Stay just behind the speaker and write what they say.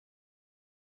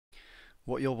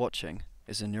What you're watching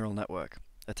is a neural network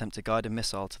attempt to guide a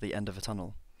missile to the end of a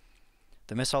tunnel.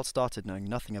 The missile started knowing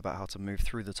nothing about how to move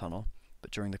through the tunnel, but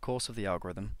during the course of the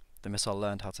algorithm, the missile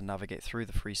learned how to navigate through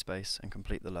the free space and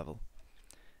complete the level.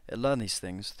 It learned these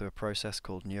things through a process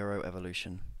called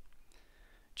neuroevolution.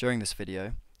 During this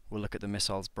video, we'll look at the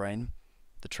missile's brain,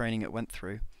 the training it went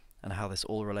through, and how this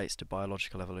all relates to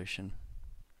biological evolution.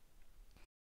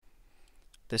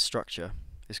 This structure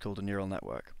is called a neural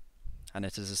network, and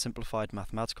it is a simplified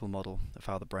mathematical model of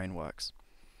how the brain works.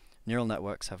 Neural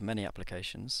networks have many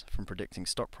applications, from predicting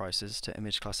stock prices to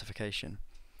image classification,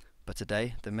 but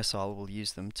today the missile will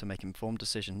use them to make informed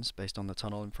decisions based on the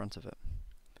tunnel in front of it.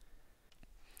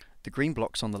 The green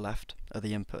blocks on the left are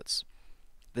the inputs.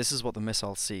 This is what the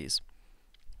missile sees.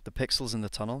 The pixels in the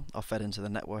tunnel are fed into the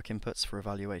network inputs for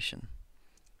evaluation.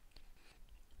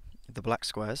 The black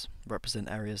squares represent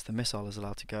areas the missile is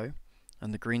allowed to go,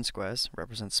 and the green squares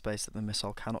represent space that the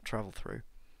missile cannot travel through.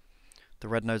 The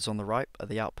red nodes on the right are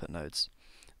the output nodes.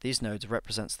 These nodes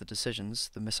represent the decisions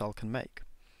the missile can make.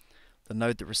 The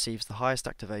node that receives the highest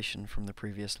activation from the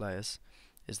previous layers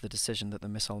is the decision that the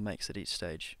missile makes at each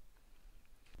stage.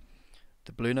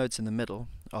 The blue nodes in the middle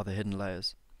are the hidden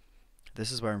layers.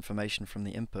 This is where information from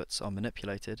the inputs are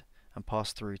manipulated and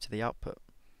passed through to the output.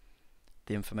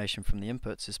 The information from the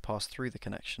inputs is passed through the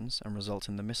connections and results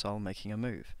in the missile making a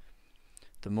move.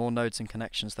 The more nodes and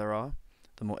connections there are,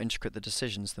 the more intricate the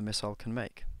decisions the missile can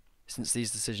make, since these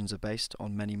decisions are based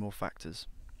on many more factors.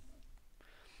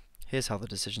 Here's how the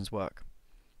decisions work.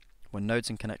 When nodes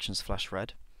and connections flash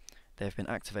red, they have been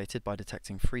activated by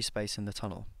detecting free space in the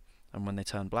tunnel, and when they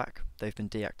turn black, they've been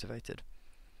deactivated.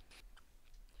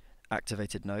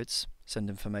 Activated nodes send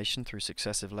information through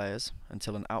successive layers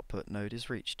until an output node is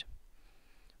reached.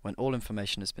 When all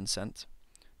information has been sent,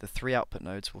 the three output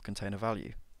nodes will contain a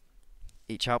value.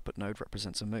 Each output node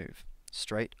represents a move,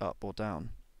 straight, up, or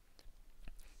down.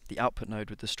 The output node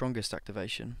with the strongest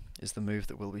activation is the move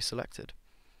that will be selected.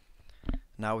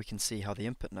 Now we can see how the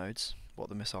input nodes, what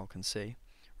the missile can see,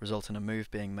 result in a move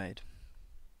being made.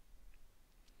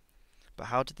 But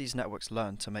how did these networks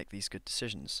learn to make these good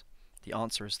decisions? The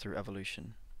answer is through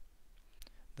evolution.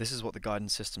 This is what the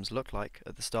guidance systems look like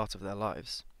at the start of their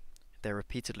lives. They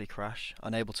repeatedly crash,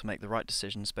 unable to make the right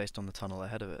decisions based on the tunnel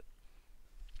ahead of it.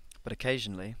 But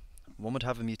occasionally, one would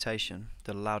have a mutation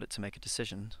that allowed it to make a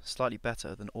decision slightly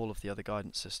better than all of the other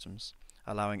guidance systems,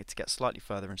 allowing it to get slightly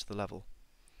further into the level.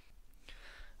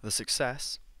 The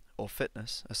success, or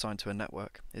fitness, assigned to a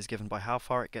network is given by how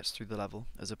far it gets through the level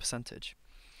as a percentage.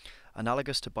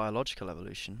 Analogous to biological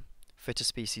evolution, fitter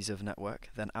species of network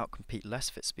then outcompete less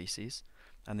fit species,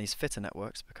 and these fitter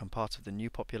networks become part of the new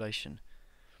population.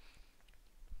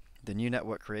 The new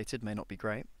network created may not be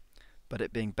great, but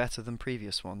it being better than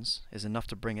previous ones is enough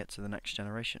to bring it to the next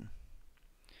generation.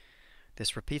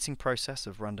 This repeating process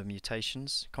of random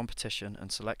mutations, competition, and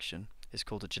selection is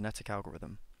called a genetic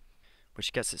algorithm,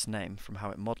 which gets its name from how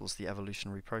it models the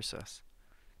evolutionary process.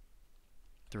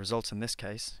 The result in this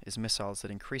case is missiles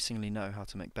that increasingly know how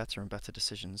to make better and better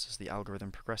decisions as the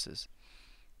algorithm progresses.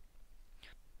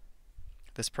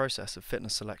 This process of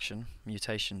fitness selection,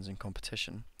 mutations, and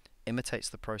competition imitates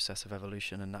the process of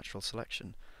evolution and natural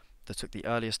selection that took the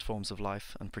earliest forms of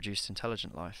life and produced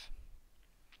intelligent life.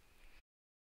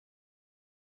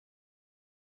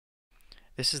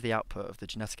 This is the output of the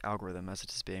genetic algorithm as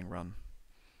it is being run.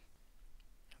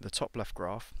 The top left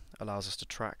graph allows us to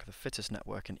track the fittest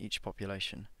network in each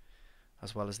population,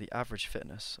 as well as the average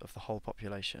fitness of the whole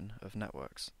population of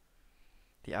networks.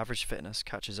 The average fitness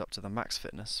catches up to the max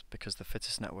fitness because the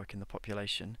fittest network in the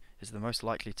population is the most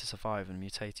likely to survive and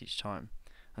mutate each time,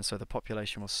 and so the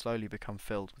population will slowly become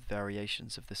filled with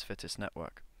variations of this fittest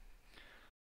network.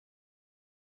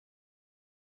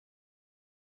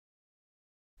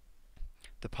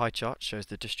 The pie chart shows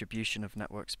the distribution of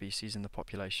network species in the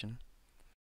population.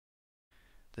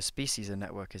 The species a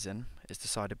network is in is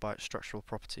decided by its structural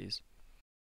properties.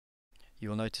 You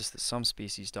will notice that some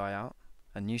species die out,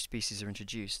 and new species are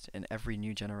introduced in every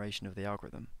new generation of the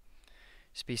algorithm.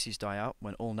 Species die out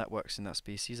when all networks in that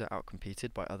species are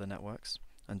outcompeted by other networks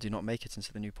and do not make it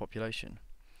into the new population.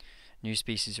 New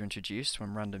species are introduced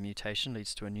when random mutation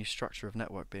leads to a new structure of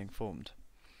network being formed.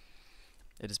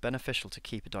 It is beneficial to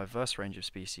keep a diverse range of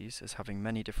species, as having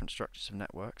many different structures of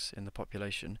networks in the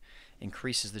population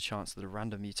increases the chance that a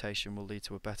random mutation will lead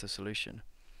to a better solution.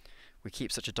 We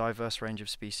keep such a diverse range of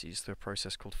species through a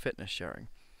process called fitness sharing,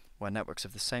 where networks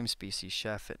of the same species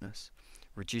share fitness,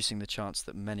 reducing the chance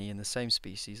that many in the same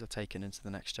species are taken into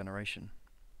the next generation.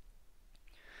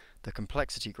 The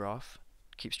complexity graph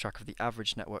keeps track of the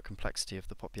average network complexity of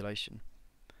the population.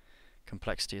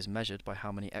 Complexity is measured by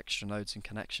how many extra nodes and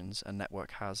connections a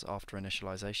network has after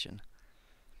initialization.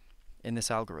 In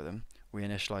this algorithm, we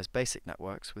initialize basic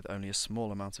networks with only a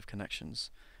small amount of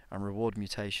connections and reward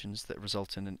mutations that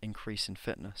result in an increase in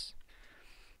fitness.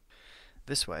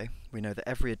 This way, we know that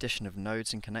every addition of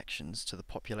nodes and connections to the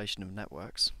population of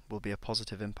networks will be a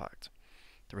positive impact.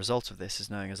 The result of this is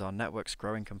knowing as our networks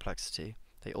grow in complexity,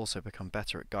 they also become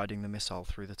better at guiding the missile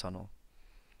through the tunnel.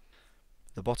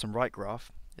 The bottom right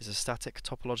graph is a static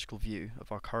topological view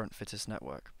of our current fittest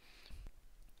network.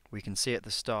 We can see at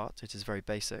the start it is very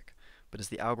basic, but as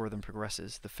the algorithm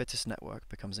progresses, the fittest network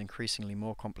becomes increasingly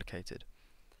more complicated.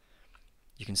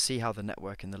 You can see how the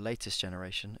network in the latest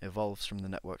generation evolves from the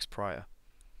networks prior.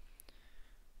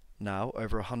 Now,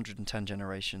 over 110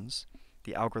 generations,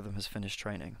 the algorithm has finished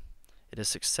training. It has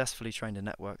successfully trained a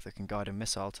network that can guide a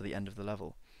missile to the end of the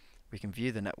level. We can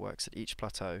view the networks at each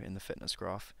plateau in the fitness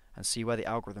graph and see where the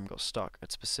algorithm got stuck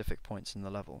at specific points in the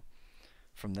level.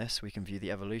 From this, we can view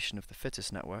the evolution of the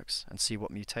fittest networks and see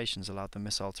what mutations allowed the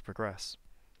missile to progress.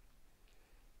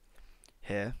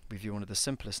 Here, we view one of the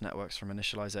simplest networks from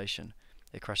initialization.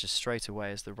 It crashes straight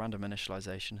away as the random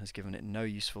initialization has given it no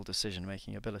useful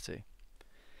decision-making ability.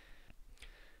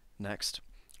 Next,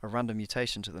 a random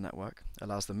mutation to the network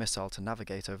allows the missile to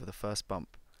navigate over the first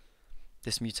bump.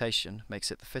 This mutation makes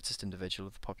it the fittest individual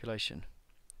of the population.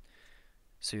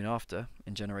 Soon after,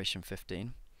 in generation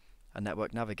 15, a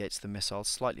network navigates the missile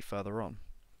slightly further on,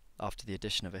 after the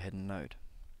addition of a hidden node.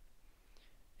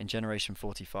 In generation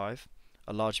 45,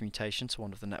 a large mutation to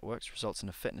one of the networks results in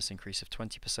a fitness increase of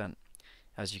 20%.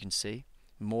 As you can see,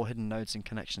 more hidden nodes and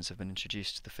connections have been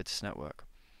introduced to the fittest network.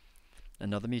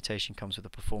 Another mutation comes with a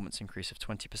performance increase of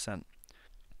 20%.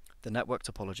 The network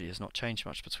topology has not changed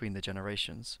much between the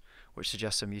generations, which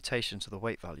suggests a mutation to the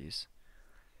weight values.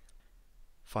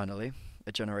 Finally,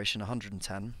 at generation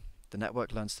 110, the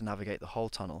network learns to navigate the whole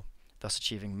tunnel, thus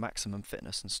achieving maximum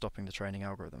fitness and stopping the training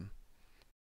algorithm.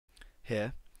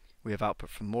 Here, we have output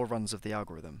from more runs of the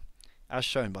algorithm. As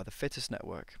shown by the fittest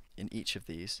network in each of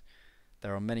these,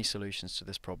 there are many solutions to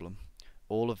this problem,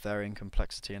 all of varying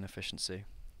complexity and efficiency.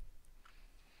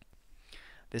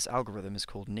 This algorithm is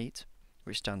called NEAT,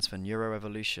 which stands for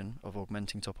Neuroevolution of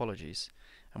Augmenting Topologies,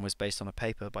 and was based on a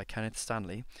paper by Kenneth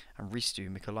Stanley and Ristu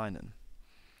Mikolainen.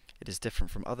 It is different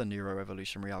from other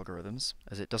neuroevolutionary algorithms,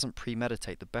 as it doesn't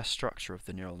premeditate the best structure of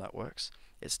the neural networks.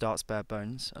 It starts bare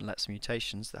bones and lets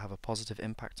mutations that have a positive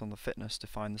impact on the fitness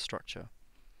define the structure.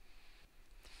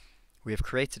 We have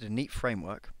created a neat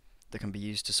framework that can be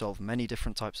used to solve many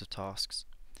different types of tasks.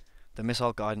 The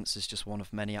missile guidance is just one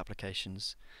of many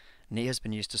applications. NEAT has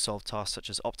been used to solve tasks such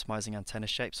as optimizing antenna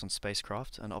shapes on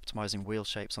spacecraft and optimizing wheel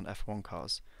shapes on F1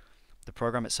 cars. The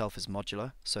program itself is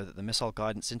modular, so that the missile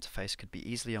guidance interface could be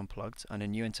easily unplugged and a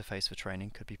new interface for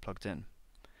training could be plugged in.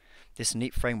 This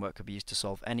neat framework could be used to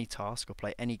solve any task or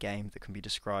play any game that can be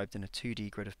described in a 2D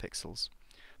grid of pixels.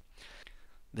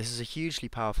 This is a hugely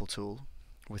powerful tool,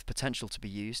 with potential to be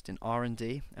used in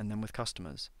R&D and then with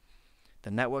customers.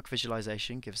 The network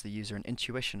visualization gives the user an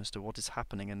intuition as to what is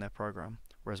happening in their program,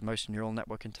 whereas most neural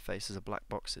network interfaces are black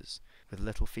boxes, with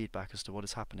little feedback as to what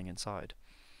is happening inside.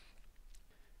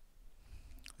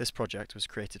 This project was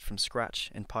created from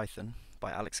scratch in Python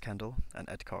by Alex Kendall and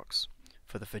Ed Cox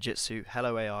for the Fujitsu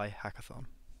Hello AI Hackathon.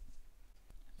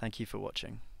 Thank you for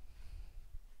watching.